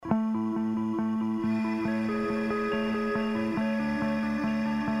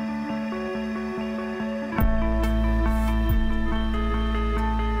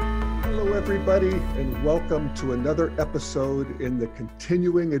everybody, and welcome to another episode in the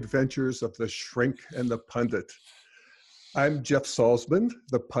continuing adventures of the Shrink and the Pundit. I'm Jeff Salzman,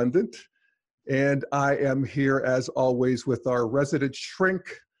 the Pundit, and I am here as always with our resident shrink,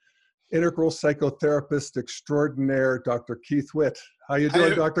 integral psychotherapist extraordinaire, Dr. Keith Witt. How you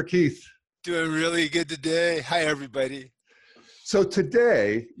doing, Dr. Keith? Doing really good today. Hi, everybody. So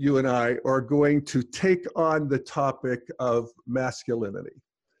today, you and I are going to take on the topic of masculinity,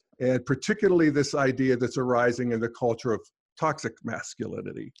 and particularly this idea that's arising in the culture of toxic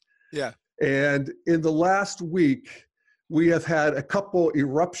masculinity. Yeah. And in the last week, we have had a couple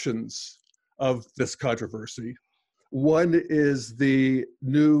eruptions of this controversy. One is the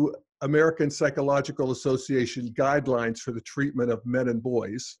new American Psychological Association guidelines for the treatment of men and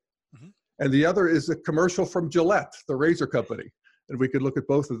boys. Mm-hmm. And the other is a commercial from Gillette, the razor company. And we could look at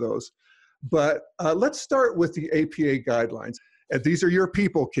both of those. But let's start with the APA guidelines. And these are your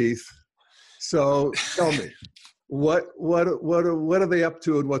people, Keith. So tell me, what are they up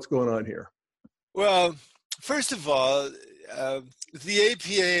to and what's going on here? Well, first of all, the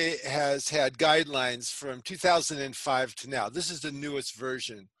APA has had guidelines from 2005 to now. This is the newest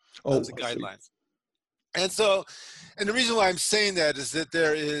version of the guidelines. And the reason why I'm saying that is that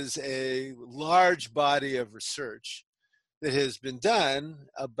there is a large body of research that has been done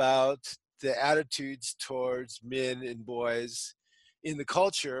about the attitudes towards men and boys in the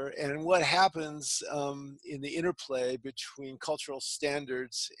culture and what happens in the interplay between cultural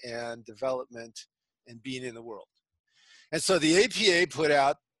standards and development and being in the world. And so the APA put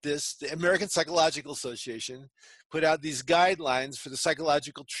out the American Psychological Association put out these guidelines for the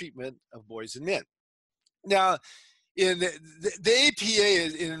psychological treatment of boys and men. Now, in the APA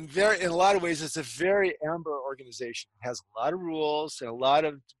is in a lot of ways, it's a very amber organization. It has a lot of rules and a lot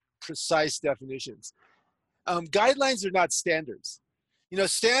of precise definitions. Guidelines are not standards. You know,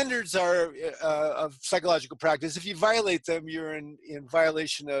 standards are of psychological practice. If you violate them, you're in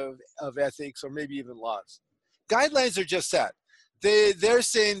violation of ethics or maybe even laws. Guidelines are just that. They're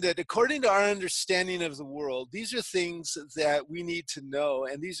saying that according to our understanding of the world, these are things that we need to know,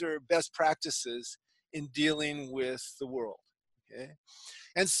 and these are best practices in dealing with the world. Okay,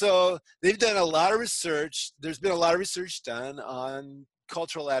 and so they've done a lot of research. There's been a lot of research done on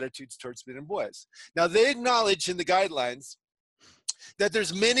cultural attitudes towards men and boys. Now, they acknowledge in the guidelines that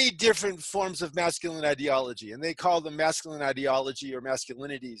there's many different forms of masculine ideology, and they call them masculine ideology or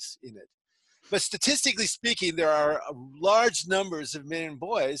masculinities in it. But statistically speaking, there are large numbers of men and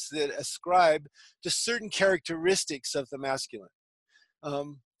boys that ascribe to certain characteristics of the masculine.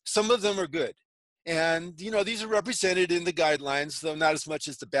 Some of them are good. And, you know, these are represented in the guidelines, though not as much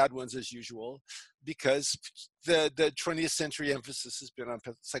as the bad ones as usual, because the 20th century emphasis has been on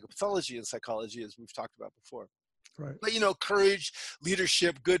psychopathology and psychology, as we've talked about before. Right. But, you know, courage,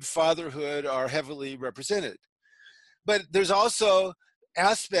 leadership, good fatherhood are heavily represented. But there's also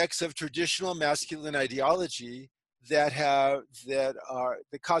aspects of traditional masculine ideology that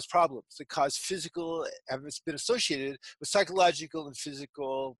cause problems, that cause physical, have been associated with psychological and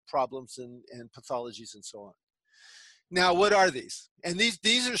physical problems and pathologies and so on. Now, what are these? And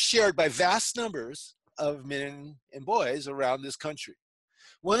these are shared by vast numbers of men and boys around this country.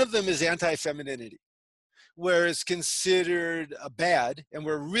 One of them is anti-femininity, where it's considered bad, and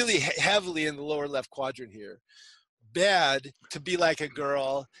we're really heavily in the lower left quadrant here, bad to be like a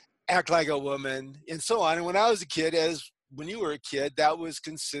girl, act like a woman, and so on. And when I was a kid, when you were a kid, that was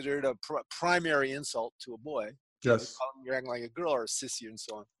considered a primary insult to a boy. Yes. You're acting like a girl or a sissy and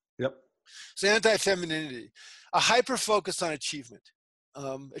so on. Yep. So anti-femininity, a hyper focus on achievement,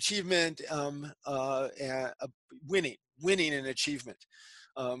 winning and achievement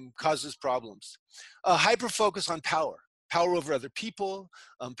causes problems. A hyper focus on power over other people,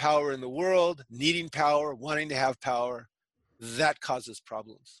 power in the world, needing power, wanting to have power, that causes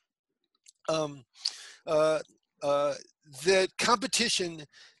problems. The competition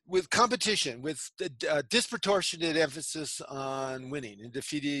with disproportionate emphasis on winning and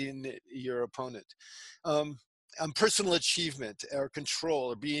defeating your opponent, personal achievement or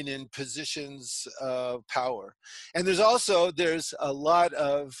control or being in positions of power. And there's a lot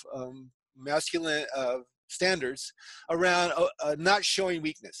of masculine standards around not showing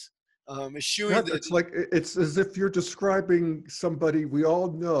weakness. It's as if you're describing somebody we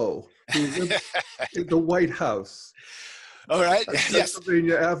all know who lives in the White House. All right. Yes.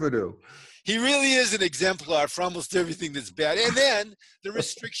 Pennsylvania Avenue. He really is an exemplar for almost everything that's bad. And then the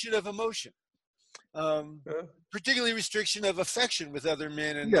restriction of emotion, particularly restriction of affection with other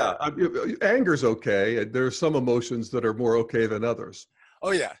men. And anger's okay. There are some emotions that are more okay than others.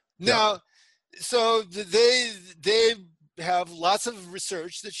 Oh yeah. Now, so they have lots of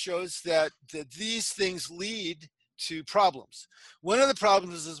research that shows that these things lead to problems. One of the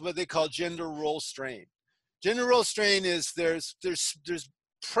problems is what they call gender role strain. Gender role strain is there's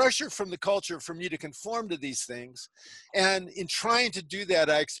pressure from the culture for me to conform to these things, and in trying to do that,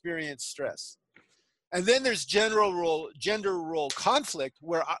 I experience stress. And then there's gender role conflict,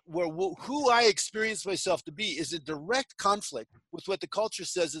 where who I experience myself to be is in direct conflict with what the culture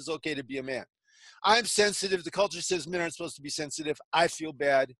says is okay to be a man. I'm sensitive. The culture says men aren't supposed to be sensitive. I feel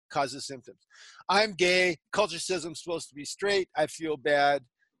bad, causes symptoms. I'm gay. Culture says I'm supposed to be straight. I feel bad,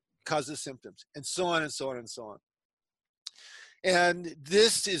 causes symptoms, and so on and so on and so on. And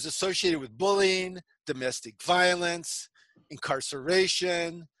this is associated with bullying, domestic violence,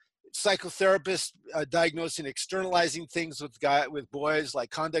 incarceration, psychotherapists diagnosing externalizing things with boys like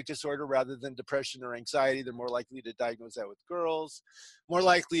conduct disorder rather than depression or anxiety. They're more likely to diagnose that with girls, more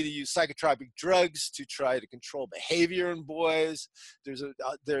likely to use psychotropic drugs to try to control behavior in boys. There's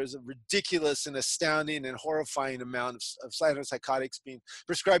a ridiculous and astounding and horrifying amount of psychotics being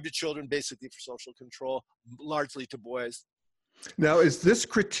prescribed to children, basically for social control, largely to boys. Now, is this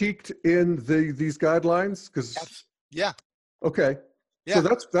critiqued in these guidelines? Yeah. Okay. Yeah.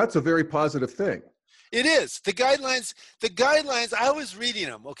 So that's a very positive thing. It is. The guidelines, I was reading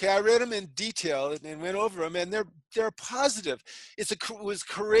them, okay? I read them in detail and went over them, and they're positive. It was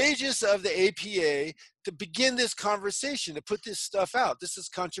courageous of the APA to begin this conversation, to put this stuff out. This is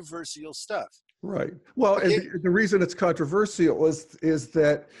controversial stuff. Right. Well, okay. And the reason it's controversial is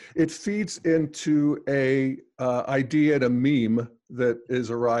that it feeds into a idea and a meme that is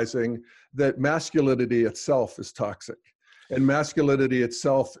arising that masculinity itself is toxic. And masculinity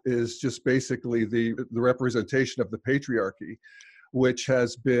itself is just basically the representation of the patriarchy, which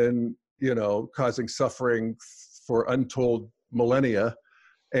has been, causing suffering for untold millennia.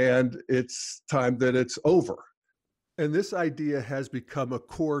 And it's time that it's over. And this idea has become a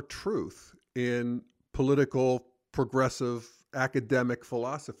core truth in political, progressive, academic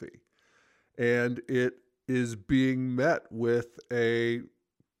philosophy. And it is being met with a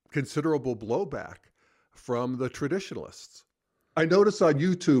considerable blowback from the traditionalists. I noticed on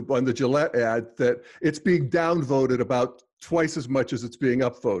YouTube, on the Gillette ad, that it's being downvoted about twice as much as it's being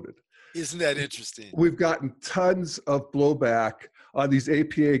upvoted. Isn't that interesting? We've gotten tons of blowback on these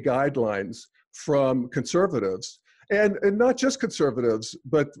APA guidelines from conservatives, and not just conservatives,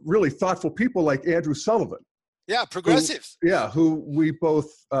 but really thoughtful people like Andrew Sullivan. Yeah, progressives. Who we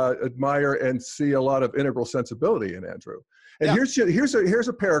both admire and see a lot of integral sensibility in Andrew. And here's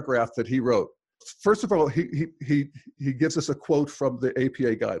a paragraph that he wrote. First of all, he gives us a quote from the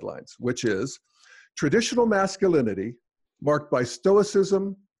APA guidelines, which is, traditional masculinity, marked by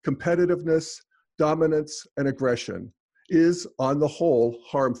stoicism, competitiveness, dominance, and aggression, is on the whole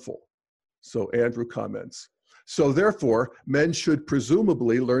harmful. So Andrew comments. So therefore, men should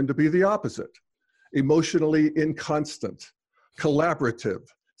presumably learn to be the opposite: emotionally inconstant, collaborative,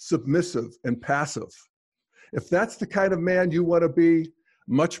 submissive, and passive. If that's the kind of man you want to be,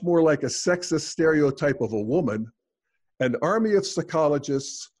 much more like a sexist stereotype of a woman, an army of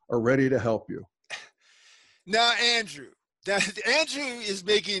psychologists are ready to help you. Now, Andrew is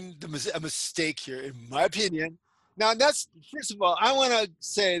making a mistake here, in my opinion. Now, first of all, I want to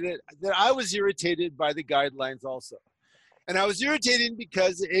say that I was irritated by the guidelines also. And I was irritated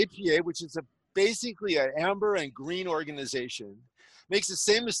because the APA, which is basically an amber and green organization, makes the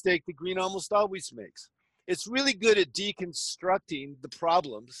same mistake that green almost always makes. It's really good at deconstructing the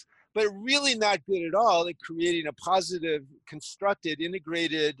problems, but really not good at all at creating a positive, constructed,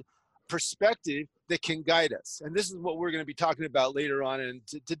 integrated perspective that can guide us. And this is what we're going to be talking about later on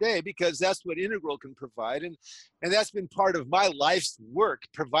today, because that's what Integral can provide. And that's been part of my life's work,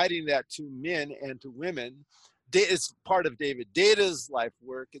 providing that to men and to women. It's part of David Deda's life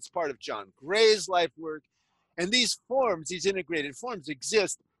work. It's part of John Gray's life work. And these forms, these integrated forms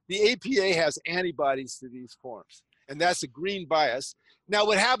exist. The APA has antibodies to these forms, and that's a green bias. Now,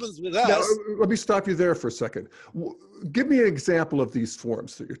 what happens with us... Now, let me stop you there for a second. Give me an example of these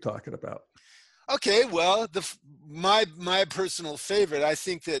forms that you're talking about. Okay, well, my personal favorite, I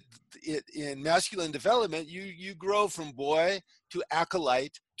think that in masculine development, you grow from boy to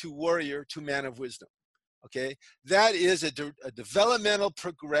acolyte to warrior to man of wisdom. Okay, that is a developmental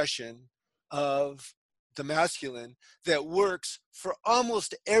progression of the masculine that works for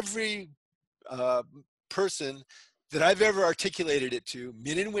almost every person that I've ever articulated it to,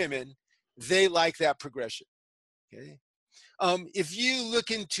 men and women. They like that progression. Okay, if you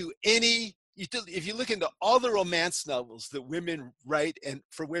look into all the romance novels that women write and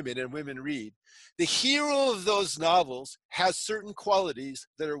for women and women read, the hero of those novels has certain qualities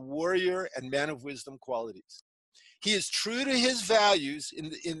that are warrior and man of wisdom qualities. He is true to his values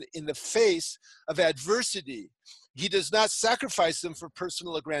in the face of adversity. He does not sacrifice them for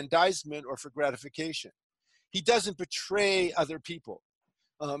personal aggrandizement or for gratification. He doesn't betray other people.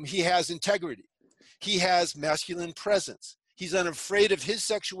 He has integrity. He has masculine presence. He's unafraid of his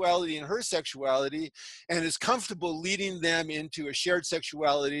sexuality and her sexuality, and is comfortable leading them into a shared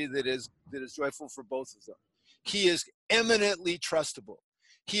sexuality that is joyful for both of them. He is eminently trustable.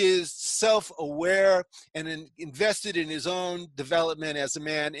 He is self-aware and invested in his own development as a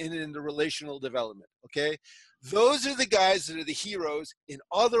man and in the relational development, okay? Those are the guys that are the heroes in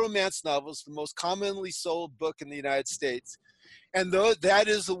all the romance novels, the most commonly sold book in the United States. And that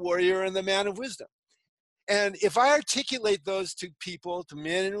is the warrior and the man of wisdom. And if I articulate those to people, to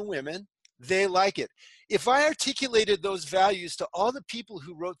men and women, they like it. If I articulated those values to all the people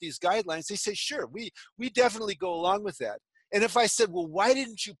who wrote these guidelines, they say, sure, we definitely go along with that. And if I said, well, why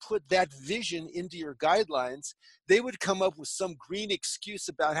didn't you put that vision into your guidelines? They would come up with some green excuse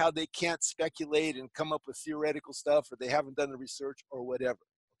about how they can't speculate and come up with theoretical stuff, or they haven't done the research or whatever,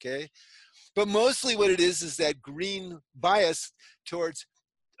 okay? But mostly what it is that green bias towards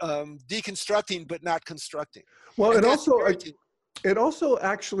deconstructing but not constructing. Well, and also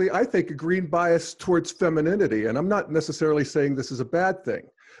actually, I think, a green bias towards femininity. And I'm not necessarily saying this is a bad thing,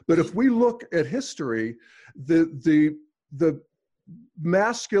 but if we look at history, the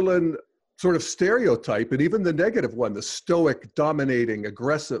masculine sort of stereotype, and even the negative one, the stoic, dominating,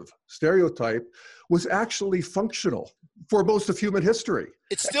 aggressive stereotype, was actually functional for most of human history.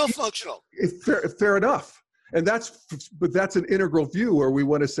 It's still functional. Fair enough. And that's an integral view where we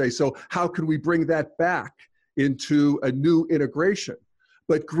want to say, so how can we bring that back into a new integration?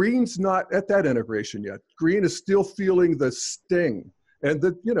 But Green's not at that integration yet. Green is still feeling the sting and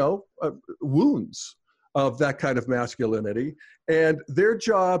the, wounds of that kind of masculinity. And their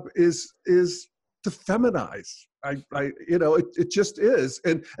job is to feminize. It just is.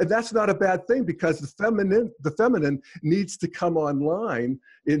 And that's not a bad thing, because the feminine needs to come online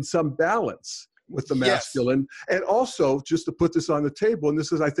in some balance with the masculine. Yes. And also, just to put this on the table, and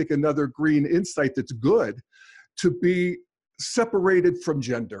this is, I think, another green insight that's good, to be separated from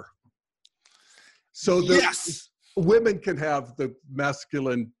gender. So women can have the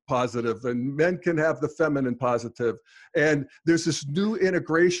masculine positive and men can have the feminine positive. And there's this new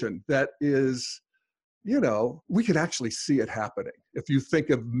integration that is, we can actually see it happening. If you think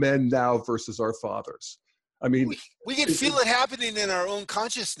of men now versus our fathers. I mean, we can feel it happening in our own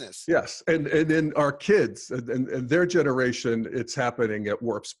consciousness. Yes, and in our kids and their generation, it's happening at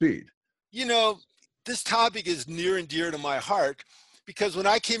warp speed. This topic is near and dear to my heart, because when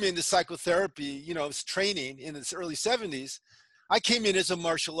I came into psychotherapy, training in the early 70s, I came in as a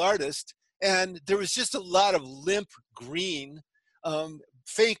martial artist, and there was just a lot of limp green,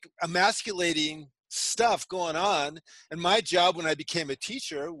 fake emasculating stuff going on. And my job when I became a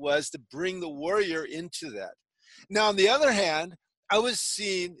teacher was to bring the warrior into that. Now, on the other hand, I was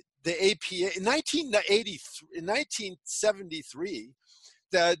seeing the APA in 1973,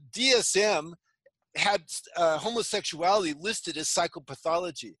 the DSM had homosexuality listed as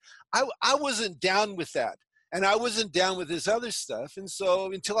psychopathology. I wasn't down with that. And I wasn't down with this other stuff. And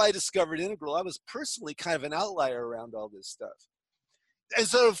so until I discovered Integral, I was personally kind of an outlier around all this stuff. And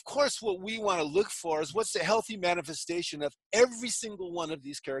so, of course, what we want to look for is what's the healthy manifestation of every single one of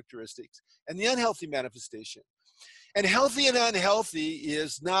these characteristics and the unhealthy manifestation. And healthy and unhealthy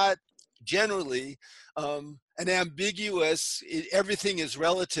is not generally an ambiguous, everything is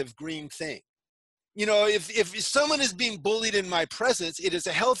relative green thing. If someone is being bullied in my presence, it is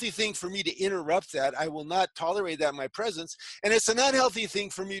a healthy thing for me to interrupt that. I will not tolerate that in my presence. And it's an unhealthy thing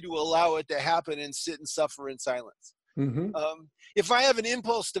for me to allow it to happen and sit and suffer in silence. Mm-hmm. If I have an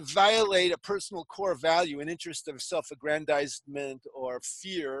impulse to violate a personal core value, an interest of self-aggrandizement or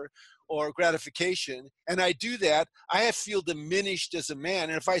fear or gratification, and I do that, I feel diminished as a man.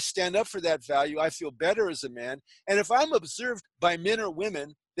 And if I stand up for that value, I feel better as a man. And if I'm observed by men or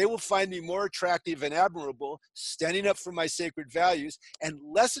women, they will find me more attractive and admirable standing up for my sacred values, and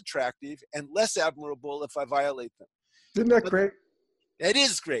less attractive and less admirable if I violate them. Isn't that great? It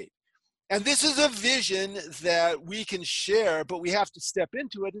is great. And this is a vision that we can share, but we have to step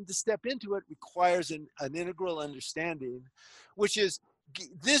into it. And to step into it requires an integral understanding, which is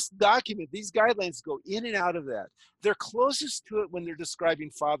this document, these guidelines go in and out of that. They're closest to it when they're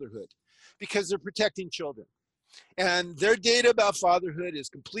describing fatherhood, because they're protecting children. And their data about fatherhood is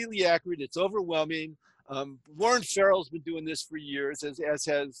completely accurate. It's overwhelming. Warren Farrell's been doing this for years, as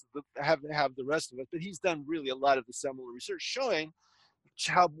have the rest of us, but he's done really a lot of the seminal research showing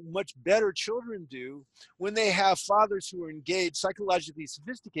how much better children do when they have fathers who are engaged, psychologically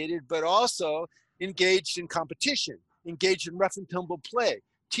sophisticated, but also engaged in competition, engaged in rough and tumble play,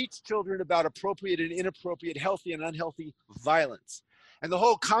 teach children about appropriate and inappropriate, healthy and unhealthy violence. And the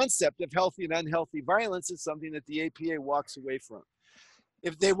whole concept of healthy and unhealthy violence is something that the APA walks away from.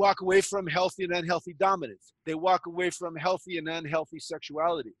 If they walk away from healthy and unhealthy dominance, they walk away from healthy and unhealthy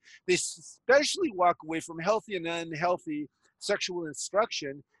sexuality. They especially walk away from healthy and unhealthy sexual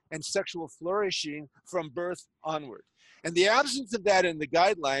instruction and sexual flourishing from birth onward. And the absence of that in the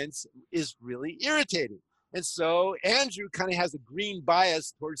guidelines is really irritating. And so Andrew kind of has a green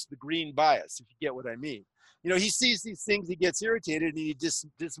bias towards the green bias, if you get what I mean. You know, he sees these things, he gets irritated, and he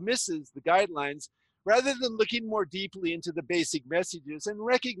dismisses the guidelines rather than looking more deeply into the basic messages and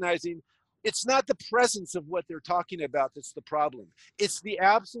recognizing it's not the presence of what they're talking about that's the problem. It's the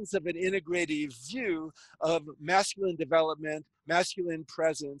absence of an integrative view of masculine development, masculine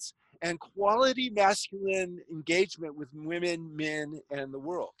presence, and quality masculine engagement with women, men, and the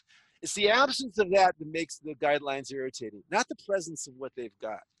world. It's the absence of that that makes the guidelines irritating, not the presence of what they've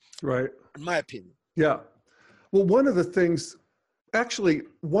got. Right. In my opinion. Yeah. Well, one of the things, actually,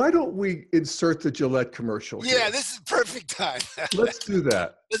 why don't we insert the Gillette commercial here? Yeah, this is perfect time. Let's do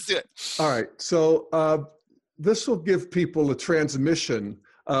that. Let's do it. All right. So this will give people a transmission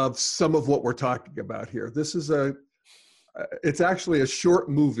of some of what we're talking about here. This is it's actually a short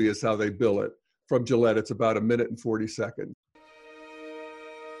movie is how they bill it from Gillette. It's about 1 minute and 40 seconds.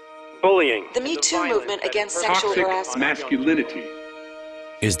 Bullying. The Me Too movement against sexual harassment. Masculinity.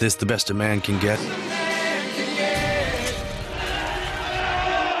 Is this the best a man can get?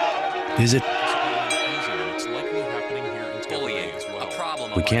 Is it?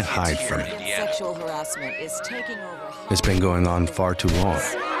 We can't hide from it. Sexual harassment is taking over. It's been going on far too long.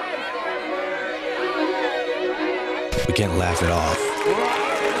 We can't laugh it off.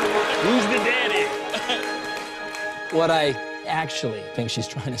 Who's the daddy? What I actually think she's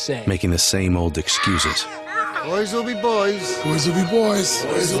trying to say. Making the same old excuses. Boys will be boys. Boys will be boys.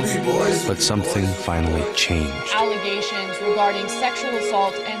 Boys will be boys. But something finally changed. Allegations regarding sexual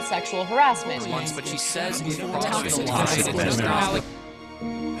assault and sexual harassment. But she says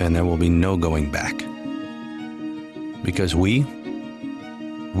And there will be no going back. Because we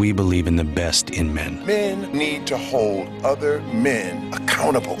believe in the best in men. Men need to hold other men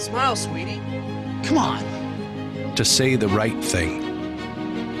accountable. Smile, sweetie. Come on. To say the right thing.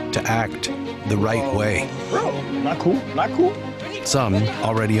 To act the right way. Bro, not cool, not cool. Some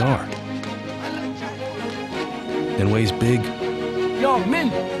already are. In ways big Yo, men,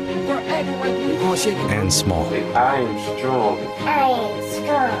 we're acting like we and small. I am strong. I am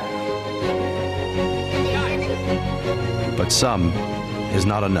strong. But some is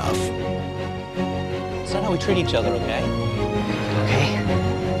not enough. It's not how we treat each other, okay?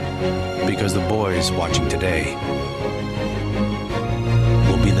 Okay. Because the boys watching today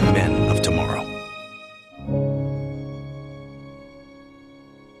will be the men of tomorrow.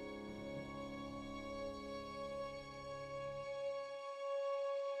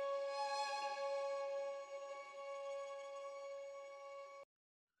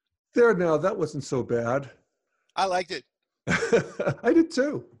 There now, that wasn't so bad. I liked it. I did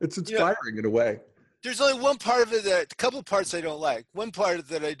too. It's inspiring in a way. There's only one part of it a couple of parts I don't like. One part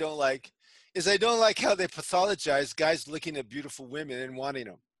that I don't like is I don't like how they pathologize guys looking at beautiful women and wanting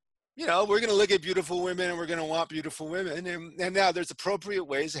them. You know, we're going to look at beautiful women and we're going to want beautiful women. And now there's appropriate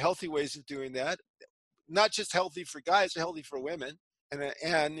ways, healthy ways of doing that. Not just healthy for guys, but healthy for women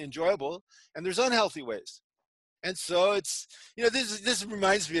and enjoyable. And there's unhealthy ways. And so it's, you know, this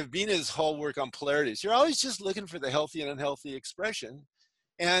reminds me of Bina's whole work on polarities. You're always just looking for the healthy and unhealthy expression.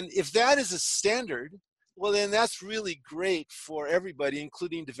 And if that is a standard, well, then that's really great for everybody,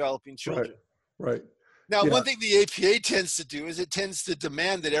 including developing children. Right. Now, one thing the APA tends to do is it tends to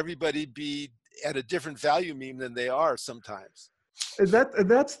demand that everybody be at a different value mean than they are sometimes. And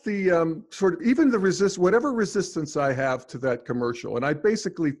that's the sort of, even the whatever resistance I have to that commercial, and I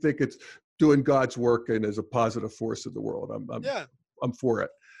basically think it's doing God's work and as a positive force in the world. I'm for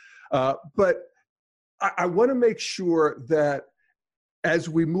it. But I want to make sure that as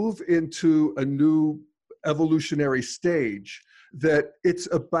we move into a new evolutionary stage, that it's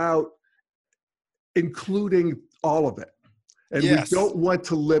about including all of it. And we don't want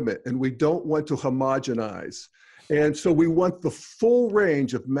to limit and we don't want to homogenize. And so we want the full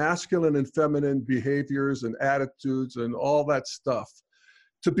range of masculine and feminine behaviors and attitudes and all that stuff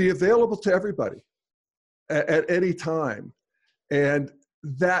to be available to everybody at any time. And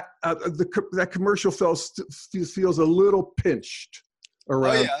that that commercial feels a little pinched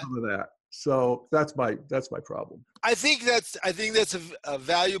around some of that. So that's my problem. I think that's a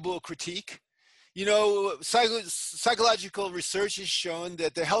valuable critique. You know, psychological research has shown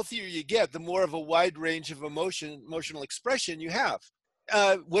that the healthier you get, the more of a wide range of emotional expression you have.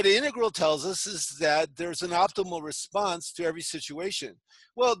 What integral tells us is that there's an optimal response to every situation.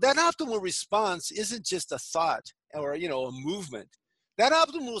 Well, that optimal response isn't just a thought or, you know, a movement. That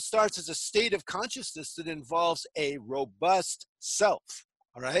optimal starts as a state of consciousness that involves a robust self,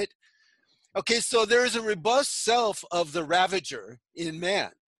 all right? Okay, so there is a robust self of the ravager in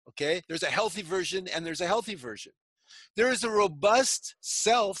man, okay? There's a healthy version and there's a healthy version. There is a robust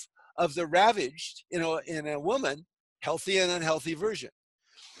self of the ravaged, you know, in a woman, healthy and unhealthy version.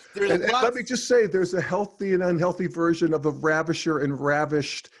 And let me just say, there's a healthy and unhealthy version of a ravisher and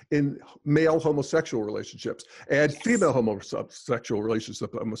ravished in male homosexual relationships and female homosexual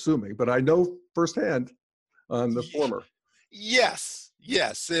relationships, I'm assuming. But I know firsthand on the former. Yes,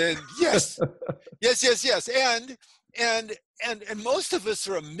 and yes, yes. And most of us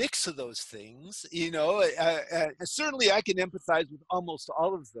are a mix of those things, you know. Certainly I can empathize with almost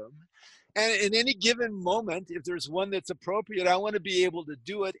all of them. And in any given moment, if there's one that's appropriate, I want to be able to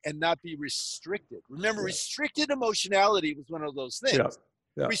do it and not be restricted. Remember, restricted emotionality was one of those things.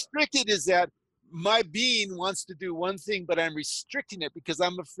 Yeah. Restricted is that my being wants to do one thing, but I'm restricting it because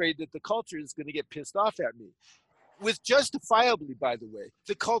I'm afraid that the culture is going to get pissed off at me. With justifiably, by the way,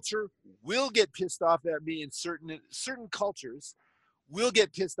 the culture will get pissed off at me in certain cultures, will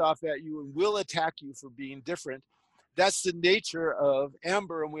get pissed off at you and will attack you for being different. That's the nature of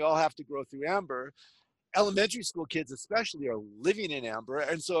amber, and we all have to grow through amber. Elementary school kids especially are living in amber,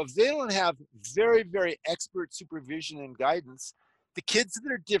 and so if they don't have very, very expert supervision and guidance, the kids that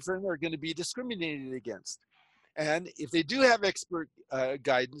are different are going to be discriminated against. And if they do have expert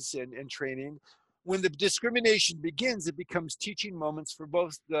guidance and training, when the discrimination begins, it becomes teaching moments for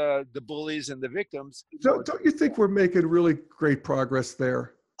both the bullies and the victims. So don't you think we're making really great progress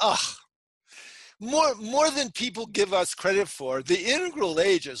there? More than people give us credit for. The integral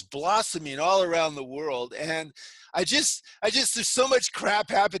age is blossoming all around the world, and I just there's so much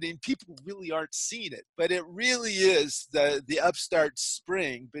crap happening, people really aren't seeing it, but it really is the upstart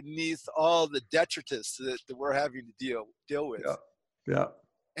spring beneath all the detritus that we're having to deal with. Yeah.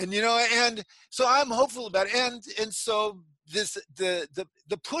 And you know, and so I'm hopeful about it. And so the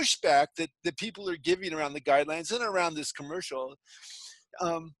pushback that people are giving around the guidelines and around this commercial,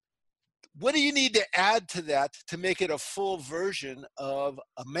 what do you need to add to that to make it a full version of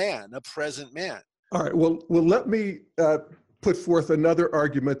a man, a present man? All right. Well, let me put forth another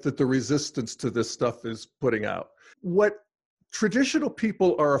argument that the resistance to this stuff is putting out. What traditional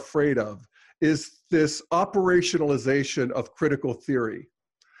people are afraid of is this operationalization of critical theory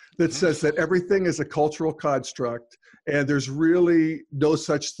that says that everything is a cultural construct and there's really no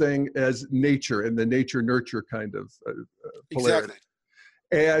such thing as nature and the nature-nurture kind of polarity.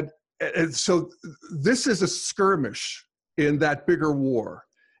 Exactly. And so this is a skirmish in that bigger war.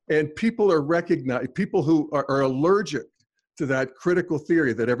 And people who are allergic to that critical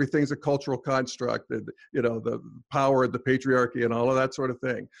theory that everything's a cultural construct, and you know, the power of the patriarchy and all of that sort of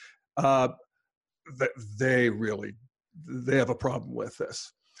thing, they have a problem with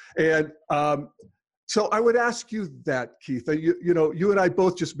this. And so I would ask you that, Keith. You know, you and I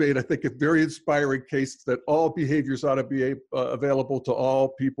both just made, I think, a very inspiring case that all behaviors ought to be available to all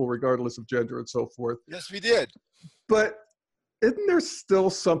people, regardless of gender and so forth. Yes, we did. But isn't there still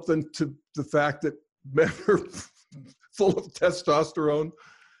something to the fact that men are full of testosterone?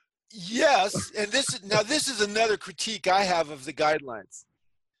 Yes, and this is another critique I have of the guidelines.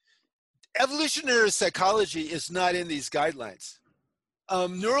 Evolutionary psychology is not in these guidelines.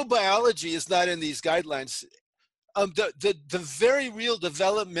 Neurobiology is not in these guidelines. The very real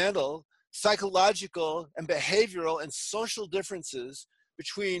developmental, psychological, and behavioral and social differences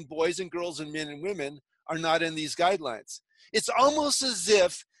between boys and girls and men and women are not in these guidelines. It's almost as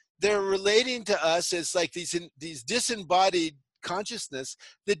if they're relating to us as like these disembodied consciousness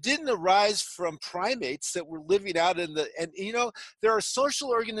that didn't arise from primates that were living out and you know, there are social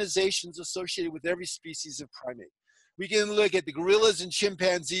organizations associated with every species of primate. We can look at the gorillas and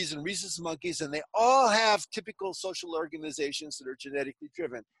chimpanzees and rhesus monkeys, and they all have typical social organizations that are genetically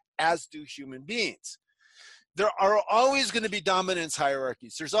driven, as do human beings. There are always going to be dominance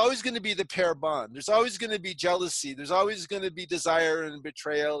hierarchies. There's always going to be the pair bond. There's always going to be jealousy. There's always going to be desire and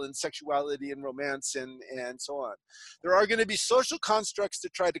betrayal and sexuality and romance and so on. There are going to be social constructs to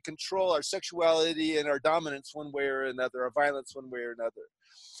try to control our sexuality and our dominance one way or another, our violence one way or another.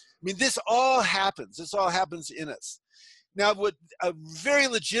 I mean, this all happens. This all happens in us. Now, what a very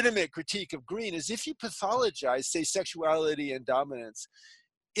legitimate critique of Green is if you pathologize, say, sexuality and dominance,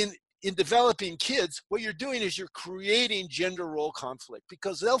 in developing kids, what you're doing is you're creating gender role conflict,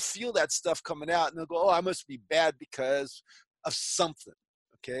 because they'll feel that stuff coming out and they'll go, oh, I must be bad because of something,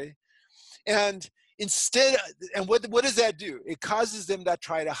 okay? And instead, and what does that do? It causes them to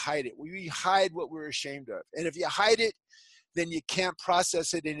try to hide it. We hide what we're ashamed of. And if you hide it, then you can't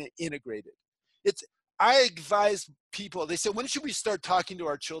process it and integrate it. I advise people, they say, when should we start talking to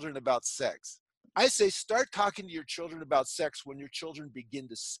our children about sex? I say, start talking to your children about sex when your children begin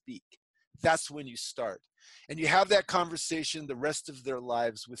to speak. That's when you start. And you have that conversation the rest of their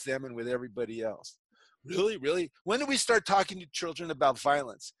lives with them and with everybody else. Really, really? When do we start talking to children about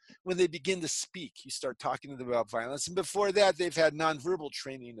violence? When they begin to speak, you start talking to them about violence. And before that, they've had nonverbal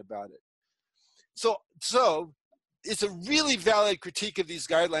training about it. So it's a really valid critique of these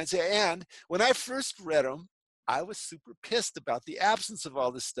guidelines. And when I first read them, I was super pissed about the absence of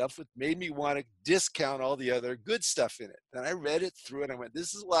all this stuff, which made me want to discount all the other good stuff in it. And I read it through and I went,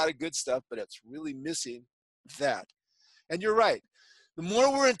 this is a lot of good stuff, but it's really missing that. And you're right. The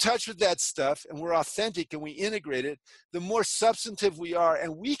more we're in touch with that stuff and we're authentic and we integrate it, the more substantive we are.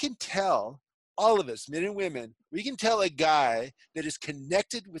 And we can tell, all of us, men and women, we can tell a guy that is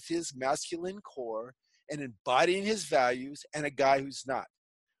connected with his masculine core and embodying his values and a guy who's not.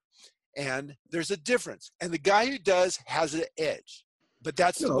 And there's a difference. And the guy who does has an edge. But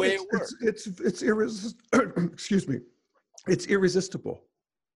that's the way it works. It's excuse me. It's irresistible.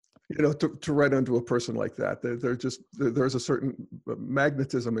 You know, to write onto a person like that. There's a certain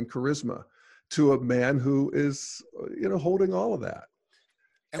magnetism and charisma to a man who is, you know, holding all of that.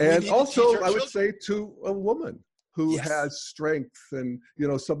 And also, I would say to a woman who has strength and, you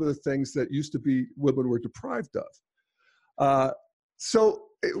know, some of the things that used to be women were deprived of.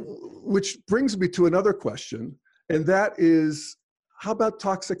 Which brings me to another question, and that is, how about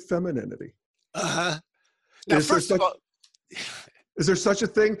toxic femininity? Now, first of all, is there such a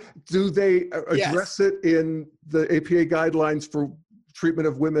thing? Do they address it in the APA guidelines for treatment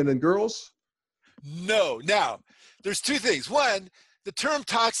of women and girls? No. Now, there's two things. One, the term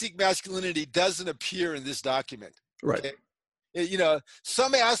toxic masculinity doesn't appear in this document. Right. Okay? You know,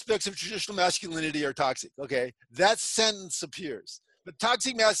 some aspects of traditional masculinity are toxic. Okay. That sentence appears. But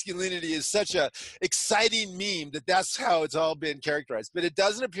toxic masculinity is such a exciting meme that that's how it's all been characterized. But it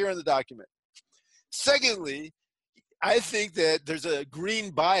doesn't appear in the document. Secondly, I think that there's a green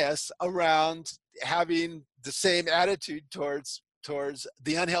bias around having the same attitude towards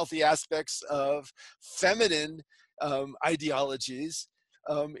the unhealthy aspects of feminine ideologies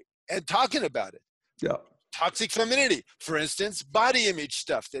and talking about it. Yeah. Toxic femininity, for instance, body image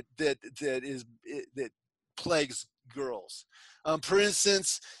stuff that plagues girls. For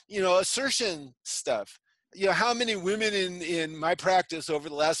instance, you know, assertion stuff. You know, how many women in my practice over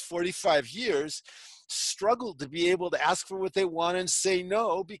the last 45 years struggled to be able to ask for what they want and say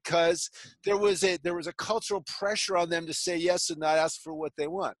no, because there was a cultural pressure on them to say yes and not ask for what they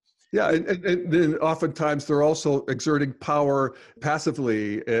want. Yeah, and then oftentimes they're also exerting power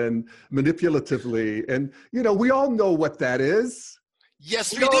passively and manipulatively. And, you know, we all know what that is.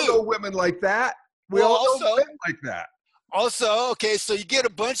 Yes, we do. We all know women like that. We all know men like that. Also, okay, so you get a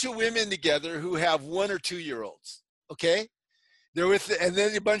bunch of women together who have 1 or 2 year olds, okay? And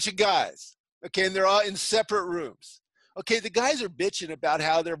then a bunch of guys, okay, and they're all in separate rooms. Okay, the guys are bitching about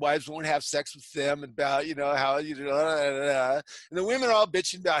how their wives won't have sex with them, and about, you know, how, you know, and the women are all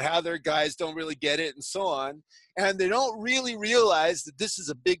bitching about how their guys don't really get it and so on. And they don't really realize that this is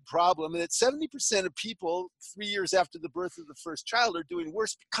a big problem, and that 70% of people 3 years after the birth of the first child are doing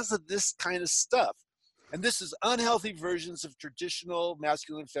worse because of this kind of stuff. And this is unhealthy versions of traditional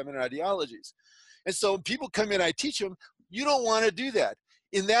masculine feminine ideologies. And so when people come in, I teach them, you don't want to do that.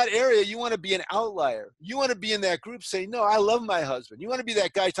 In that area, you want to be an outlier. You want to be in that group saying, no, I love my husband. You want to be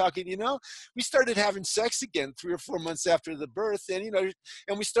that guy talking, you know, we started having sex again 3 or 4 months after the birth. And, you know,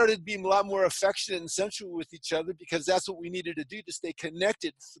 and we started being a lot more affectionate and sensual with each other, because that's what we needed to do to stay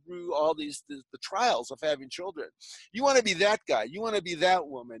connected through all the trials of having children. You want to be that guy. You want to be that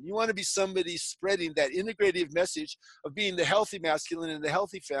woman. You want to be somebody spreading that integrative message of being the healthy masculine and the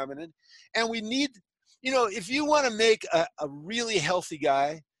healthy feminine. And we need, you know, if you want to make a really healthy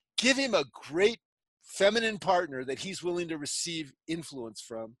guy, give him a great feminine partner that he's willing to receive influence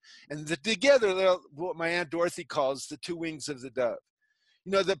from. And together, they're what my Aunt Dorothy calls the 2 wings of the dove.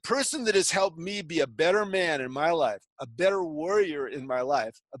 You know, the person that has helped me be a better man in my life, a better warrior in my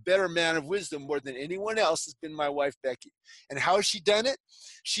life, a better man of wisdom more than anyone else has been my wife, Becky. And how has she done it?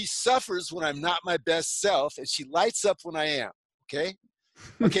 She suffers when I'm not my best self, and she lights up when I am, okay?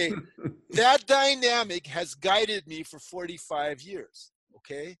 Okay, that dynamic has guided me for 45 years,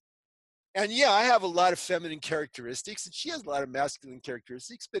 okay? And yeah, I have a lot of feminine characteristics, and she has a lot of masculine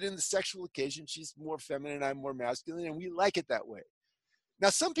characteristics, but in the sexual occasion, she's more feminine, I'm more masculine, and we like it that way. Now,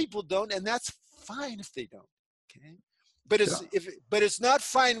 some people don't, and that's fine if they don't, okay? But it's not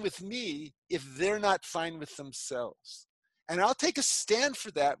fine with me if they're not fine with themselves. And I'll take a stand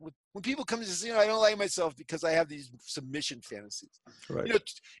for that when people come and say, I don't like myself because I have these submission fantasies. Right.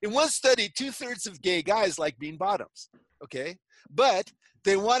 In one study, 2/3 of gay guys like being bottoms, okay? But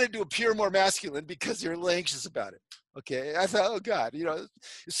they wanted to appear more masculine because they're a little anxious about it, okay? I thought, oh God,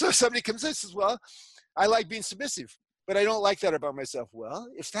 so somebody comes in and says, well, I like being submissive, but I don't like that about myself. Well,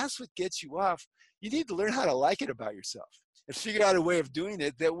 if that's what gets you off, you need to learn how to like it about yourself and figure out a way of doing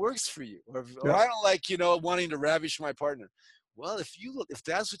it that works for you. Or I don't like, wanting to ravish my partner. Well, if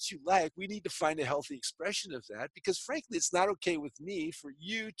that's what you like, we need to find a healthy expression of that, because frankly, it's not okay with me for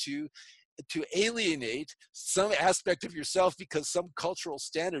you to alienate some aspect of yourself because some cultural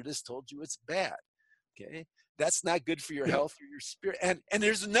standard has told you it's bad. Okay. That's not good for your health or your spirit. And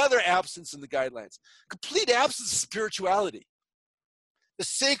there's another absence in the guidelines, complete absence of spirituality. The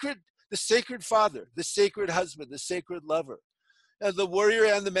sacred father, the sacred husband, the sacred lover, the warrior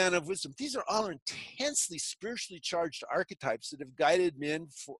and the man of wisdom. These are all intensely spiritually charged archetypes that have guided men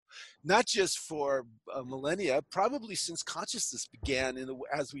for not just for millennia, probably since consciousness began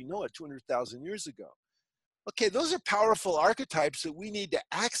as we know it 200,000 years ago. Okay, those are powerful archetypes that we need to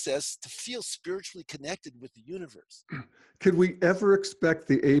access to feel spiritually connected with the universe. Could we ever expect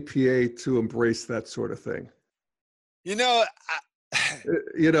the APA to embrace that sort of thing? They're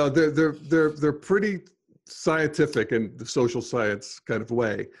pretty scientific in the social science kind of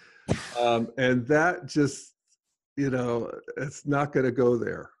way, and that just it's not going to go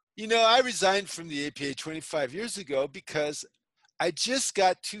there. I resigned from the APA 25 years ago because I just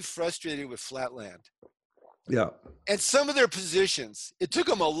got too frustrated with Flatland. Yeah. And some of their positions, it took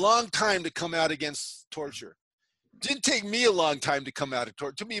them a long time to come out against torture. It didn't take me a long time to come out of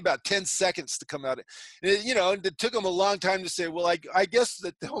torture. It took me about 10 seconds to come out. It took them a long time to say, well, I guess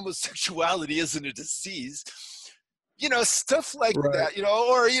that homosexuality isn't a disease. Stuff like that,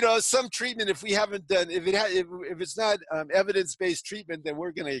 or, some treatment, if we haven't done, if it's not evidence-based treatment, then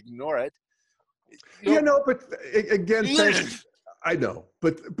we're going to ignore it. But again, I know,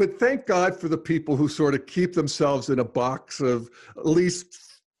 but thank God for the people who sort of keep themselves in a box of at least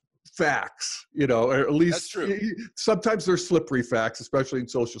facts, or at least that's true. Sometimes they're slippery facts, especially in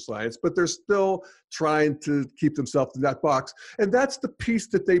social science, but they're still trying to keep themselves in that box. And that's the piece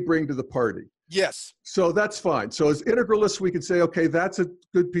that they bring to the party. Yes. So that's fine. So as integralists, we can say, okay, that's a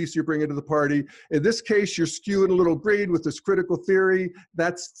good piece you're bringing to the party. In this case, you're skewing a little green with this critical theory.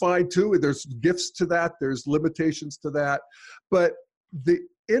 That's fine too. There's gifts to that. There's limitations to that. But the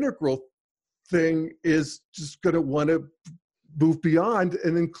integral thing is just going to want to move beyond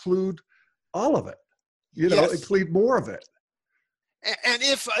and include all of it, include more of it. And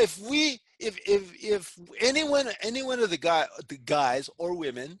if any one of the guys or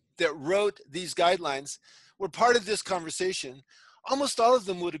women that wrote these guidelines were part of this conversation, almost all of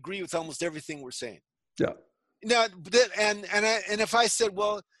them would agree with almost everything we're saying. Yeah. Now, and if I said,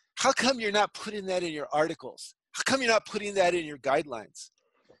 well, how come you're not putting that in your articles? How come you're not putting that in your guidelines?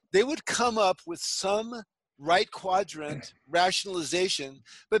 They would come up with some right quadrant rationalization,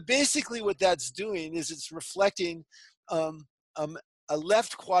 but basically what that's doing is it's reflecting a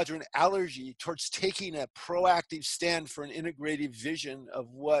left quadrant allergy towards taking a proactive stand for an integrative vision of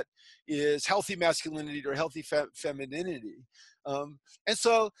what is healthy masculinity or healthy femininity. And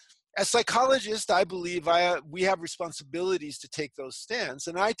so as psychologists, I believe we have responsibilities to take those stands,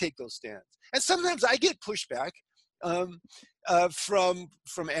 and I take those stands. And sometimes I get pushback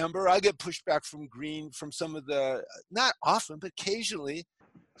from Amber. I get pushback from Green, from some of the, not often, but occasionally.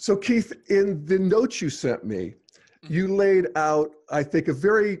 So Keith, in the notes you sent me, you laid out, I think, a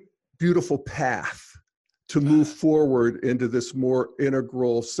very beautiful path to move forward into this more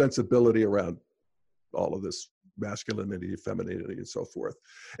integral sensibility around all of this masculinity, femininity, and so forth.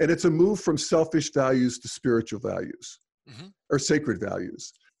 And it's a move from selfish values to spiritual values, or sacred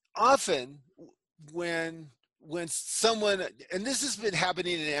values. Often when someone, and this has been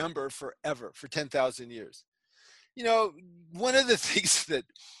happening in Amber forever, for 10,000 years. One of the things that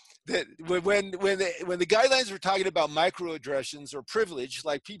when the guidelines were talking about microaggressions or privilege,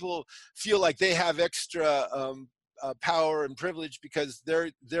 like people feel like they have extra power and privilege because they're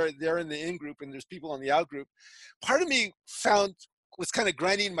in the in group and there's people on the out group. Part of me was kind of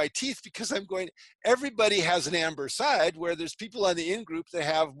grinding my teeth because I'm going, everybody has an Amber side where there's people on the in group that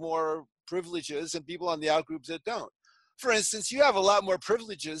have more privileges and people on the out groups that don't. For instance, you have a lot more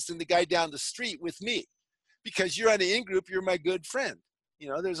privileges than the guy down the street with me because you're on the in group, you're my good friend. You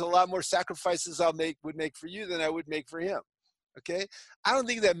know, there's a lot more sacrifices would make for you than I would make for him. Okay. I don't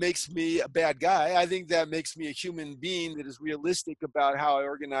think that makes me a bad guy. I think that makes me a human being that is realistic about how I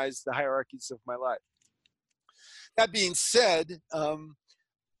organize the hierarchies of my life. That being said,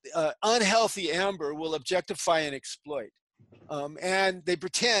 unhealthy amber will objectify and exploit. And they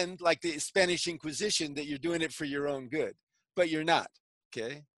pretend, like the Spanish Inquisition, that you're doing it for your own good, but you're not.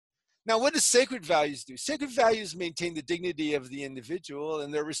 Okay. Now, what does sacred values do? Sacred values maintain the dignity of the individual,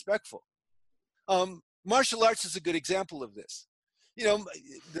 and they're respectful. Martial arts is a good example of this. You know,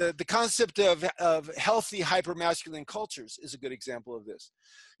 the concept of healthy hypermasculine cultures is a good example of this.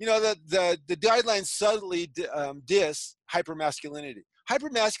 You know, the guidelines subtly diss hypermasculinity.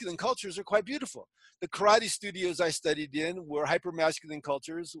 Hypermasculine cultures are quite beautiful. The karate studios I studied in were hypermasculine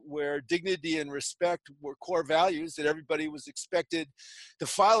cultures where dignity and respect were core values that everybody was expected to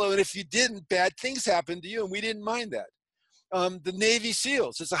follow. And if you didn't, bad things happened to you, and we didn't mind that. The Navy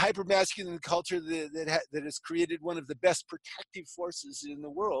SEALs is a hypermasculine culture that has created one of the best protective forces in the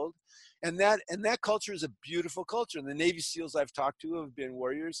world, and that culture is a beautiful culture. And the Navy SEALs I've talked to have been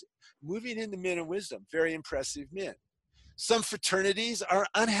warriors, moving into men of wisdom, very impressive men. Some fraternities are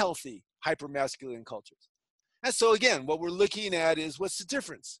unhealthy hypermasculine cultures. And so again, what we're looking at is what's the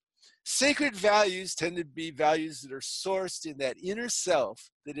difference? Sacred values tend to be values that are sourced in that inner self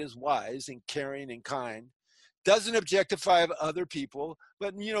that is wise and caring and kind, doesn't objectify other people,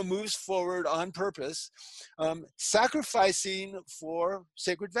 but, you know, moves forward on purpose, sacrificing for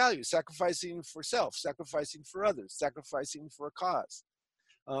sacred values, sacrificing for self, sacrificing for others, sacrificing for a cause.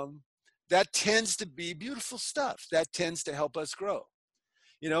 That tends to be beautiful stuff. That tends to help us grow.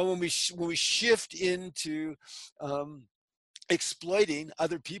 You know, when we shift into exploiting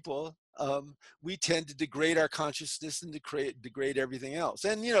other people, we tend to degrade our consciousness and degrade everything else.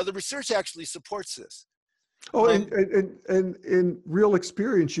 And, you know, the research actually supports this. Oh, and in real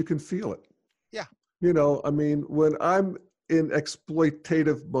experience, you can feel it. Yeah. You know, I mean, when I'm in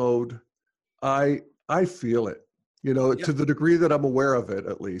exploitative mode, I feel it, you know, to the degree that I'm aware of it,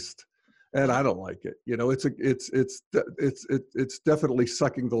 at least. And I don't like it. You know, it's definitely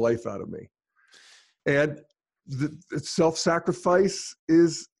sucking the life out of me. And the self-sacrifice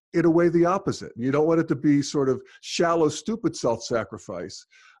is, in a way, the opposite. You don't want it to be sort of shallow, stupid self-sacrifice,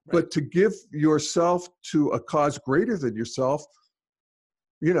 right. But to give yourself to a cause greater than yourself,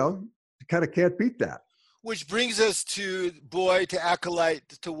 you know, you kind of can't beat that. Which brings us to boy, to acolyte,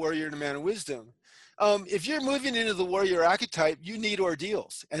 to warrior, to man of wisdom. If you're moving into the warrior archetype, you need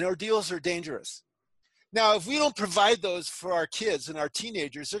ordeals, and ordeals are dangerous. Now, if we don't provide those for our kids and our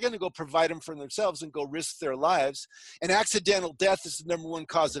teenagers, they're going to go provide them for themselves and go risk their lives. And accidental death is the #1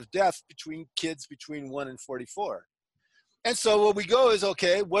 cause of death between kids between 1 and 44. And so what we go is,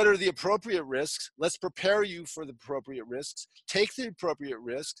 okay, what are the appropriate risks? Let's prepare you for the appropriate risks. Take the appropriate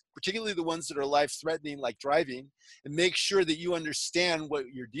risks, particularly the ones that are life-threatening, like driving, and make sure that you understand what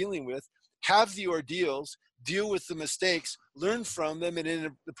you're dealing with. Have the ordeals, deal with the mistakes, learn from them, and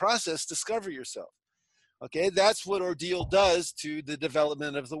in the process, discover yourself. Okay, that's what ordeal does to the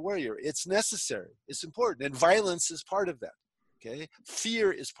development of the warrior. It's necessary, it's important, and violence is part of that. Okay,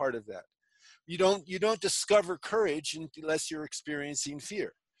 fear is part of that. You don't discover courage unless you're experiencing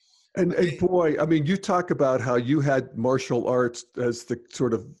fear. And boy, I mean, you talk about how you had martial arts as the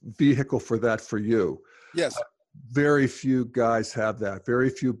sort of vehicle for that for you. Yes. Very few guys have that. Very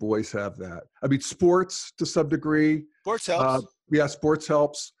few boys have that. I mean, sports to some degree. Sports helps. Yeah, sports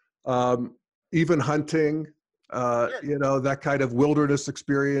helps. Even hunting, sure. You know, that kind of wilderness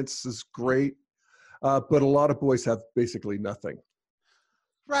experience is great. But a lot of boys have basically nothing.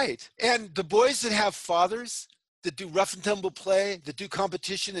 Right. And the boys that have fathers that do rough and tumble play, that do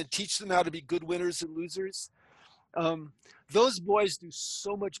competition and teach them how to be good winners and losers, those boys do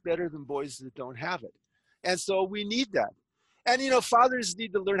so much better than boys that don't have it. And so we need that. And, you know, fathers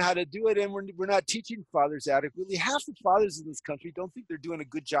need to learn how to do it, and we're not teaching fathers adequately. Half the fathers in this country don't think they're doing a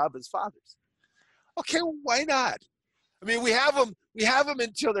good job as fathers. Okay, well, why not? I mean, we have them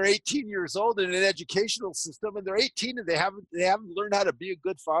until they're 18 years old in an educational system, and they're 18 and they haven't learned how to be a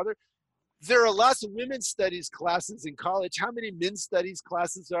good father. There are lots of women's studies classes in college. How many men's studies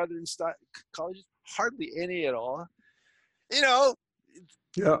classes are there in colleges? Hardly any at all. You know.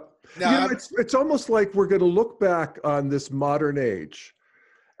 Yeah. Now, you know, it's almost like we're going to look back on this modern age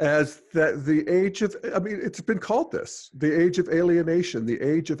as the age of, I mean, it's been called this, the age of alienation, the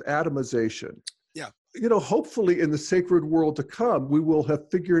age of atomization. Yeah. You know, hopefully in the sacred world to come, we will have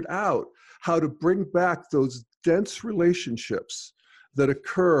figured out how to bring back those dense relationships that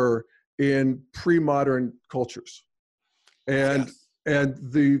occur in pre-modern cultures. And, yes. And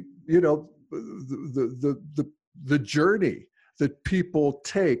the, you know, the journey that people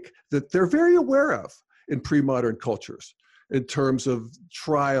take that they're very aware of in pre-modern cultures in terms of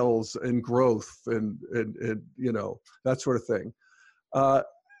trials and growth and you know, that sort of thing.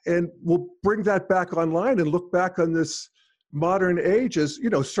 And we'll bring that back online and look back on this modern age as,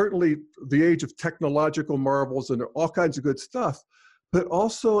 you know, certainly the age of technological marvels and all kinds of good stuff, but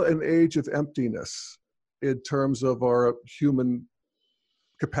also an age of emptiness in terms of our human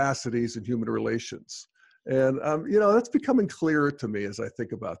capacities and human relations. And, you know, that's becoming clearer to me as I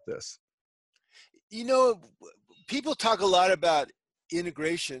think about this. You know, people talk a lot about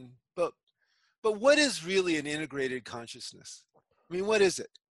integration, but what is really an integrated consciousness? I mean, what is it?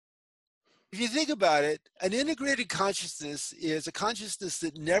 If you think about it, an integrated consciousness is a consciousness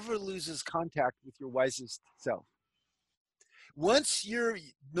that never loses contact with your wisest self. Once you're,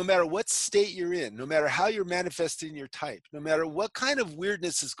 no matter what state you're in, no matter how you're manifesting your type, no matter what kind of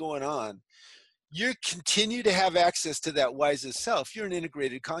weirdness is going on, you continue to have access to that wisest self. You're an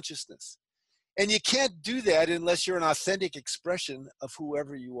integrated consciousness. And you can't do that unless you're an authentic expression of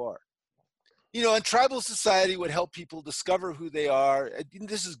whoever you are. You know, and tribal society would help people discover who they are.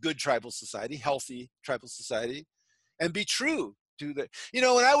 This is good tribal society, healthy tribal society, and be true to the, you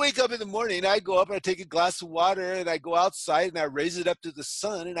know, when I wake up in the morning, I go up and I take a glass of water and I go outside and I raise it up to the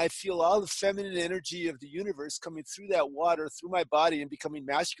sun and I feel all the feminine energy of the universe coming through that water, through my body and becoming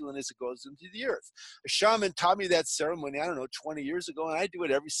masculine as it goes into the earth. A shaman taught me that ceremony, I don't know, 20 years ago, and I do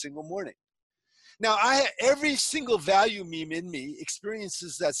it every single morning. Now, every single value meme in me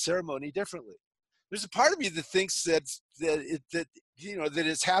experiences that ceremony differently. There's a part of me that thinks that you know, that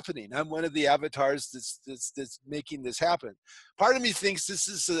it's happening. I'm one of the avatars that's making this happen. Part of me thinks this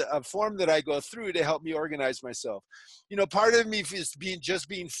is a form that I go through to help me organize myself. You know, part of me is just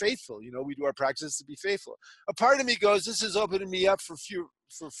being faithful. You know, we do our practice to be faithful. A part of me goes, this is opening me up for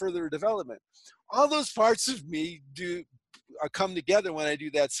further development. All those parts of me come together when I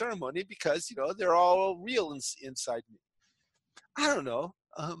do that ceremony because, you know, they're all real inside me. I don't know.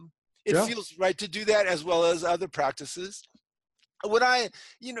 It feels right to do that as well as other practices.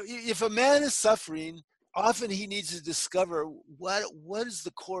 You know, if a man is suffering, often he needs to discover what is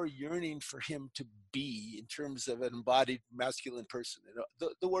the core yearning for him to be in terms of an embodied masculine person, you know,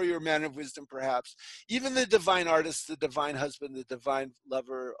 the warrior man of wisdom, perhaps, even the divine artist, the divine husband, the divine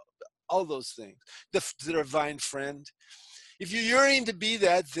lover, all those things, the divine friend. If you're yearning to be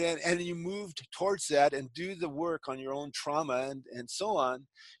that, then, and you move towards that and do the work on your own trauma and so on,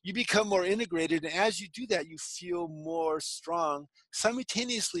 you become more integrated. And as you do that, you feel more strong,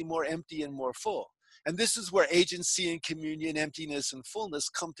 simultaneously more empty and more full. And this is where agency and communion, emptiness and fullness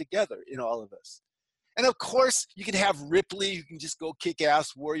come together in all of us. And of course, you can have Ripley, who can just go kick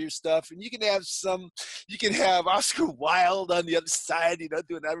ass warrior stuff. And you can have Oscar Wilde on the other side, you know,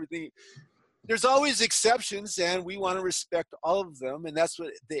 doing everything. There's always exceptions, and we want to respect all of them, and that's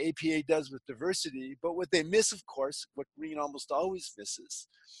what the APA does with diversity. But what they miss, of course, what Green almost always misses,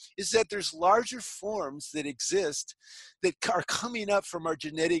 is that there's larger forms that exist that are coming up from our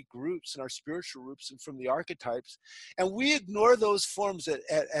genetic groups and our spiritual groups and from the archetypes, and we ignore those forms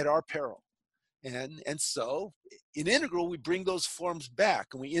at our peril. And so in Integral, we bring those forms back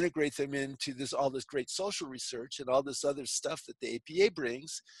and we integrate them into all this great social research and all this other stuff that the APA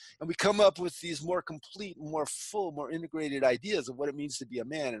brings. And we come up with these more complete, more full, more integrated ideas of what it means to be a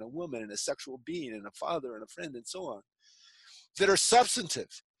man and a woman and a sexual being and a father and a friend and so on, that are substantive,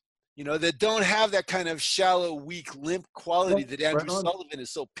 you know, that don't have that kind of shallow, weak, limp quality that Andrew Sullivan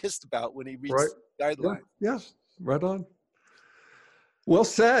is so pissed about when he reads guidelines. Yeah, right on. Well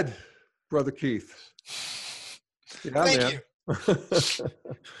said, Brother Keith. Yeah, Thank you.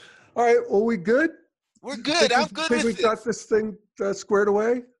 All right, well, we good? We're good. I'm good with it. Think we got this thing squared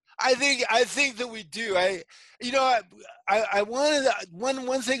away? I think that we do. I wanted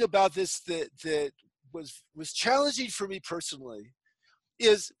one thing about this that was challenging for me personally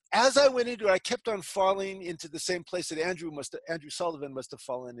is as I went into it, I kept on falling into the same place that Andrew Sullivan must have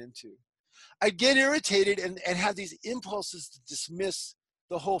fallen into. I'd get irritated and have these impulses to dismiss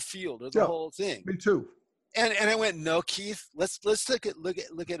the whole field or the whole thing. Me too. And I went, no, Keith, let's look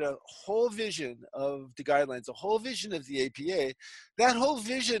at a whole vision of the guidelines, a whole vision of the APA. That whole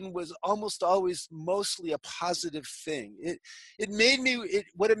vision was almost always mostly a positive thing.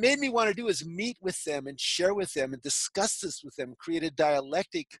 What it made me want to do is meet with them and share with them and discuss this with them, create a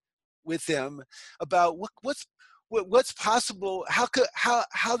dialectic with them about what's possible, how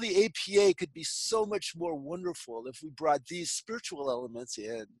the APA could be so much more wonderful if we brought these spiritual elements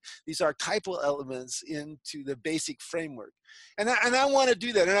in, these archetypal elements into the basic framework. And I want to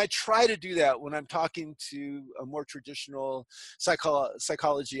do that, and I try to do that when I'm talking to a more traditional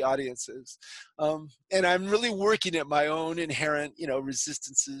psychology audiences. And I'm really working at my own inherent,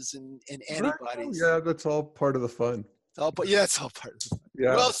 resistances and antibodies. Yeah, that's all part of the fun. It's all part of the fun.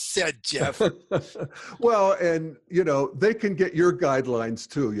 Yeah. Well said, Jeff. Well, and they can get your guidelines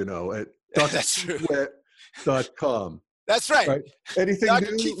too, at That's true. drkeith.com. That's right. Anything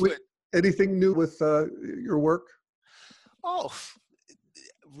Dr. new? Anything new with your work? Oh,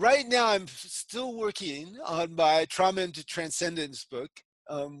 right now I'm still working on my Trauma into Transcendence book,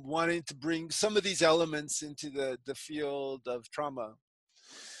 wanting to bring some of these elements into the field of trauma.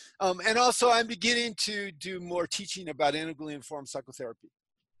 And also I'm beginning to do more teaching about integrally informed psychotherapy.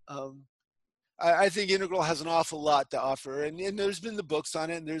 I think Integral has an awful lot to offer, and there's been the books on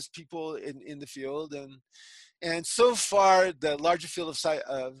it, and there's people in the field, and so far the larger field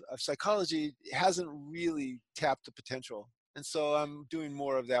of psychology hasn't really tapped the potential, and so I'm doing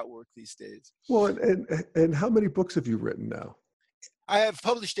more of that work these days. Well, and how many books have you written now? I have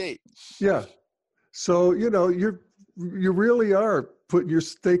published 8. Yeah, so you really are putting your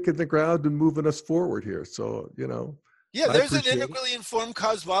stake in the ground and moving us forward here. So yeah, there's an integrally informed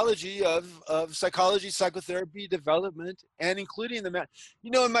cosmology of psychology, psychotherapy, development, and including the man.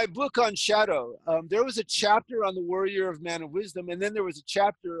 In my book on shadow, there was a chapter on the warrior of man of wisdom, and then there was a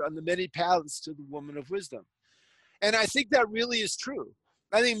chapter on the many paths to the woman of wisdom. And I think that really is true.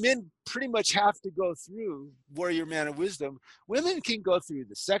 I think men pretty much have to go through warrior man of wisdom. Women can go through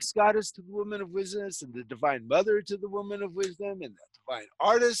the sex goddess to the woman of wisdom, and the divine mother to the woman of wisdom, and the divine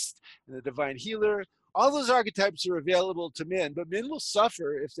artist, and the divine healer. All those archetypes are available to men, but men will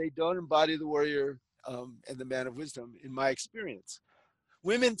suffer if they don't embody the warrior and the man of wisdom, in my experience.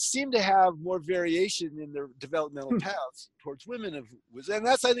 Women seem to have more variation in their developmental paths towards women of wisdom. And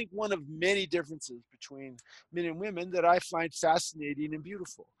that's, I think, one of many differences between men and women that I find fascinating and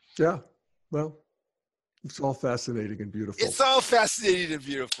beautiful. Yeah, well, it's all fascinating and beautiful. It's all fascinating and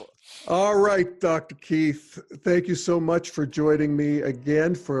beautiful. All right, Dr. Keith, thank you so much for joining me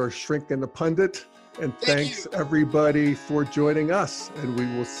again for Shrink and the Pundit. And thanks everybody for joining us. And we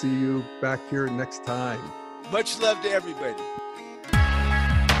will see you back here next time. Much love to everybody.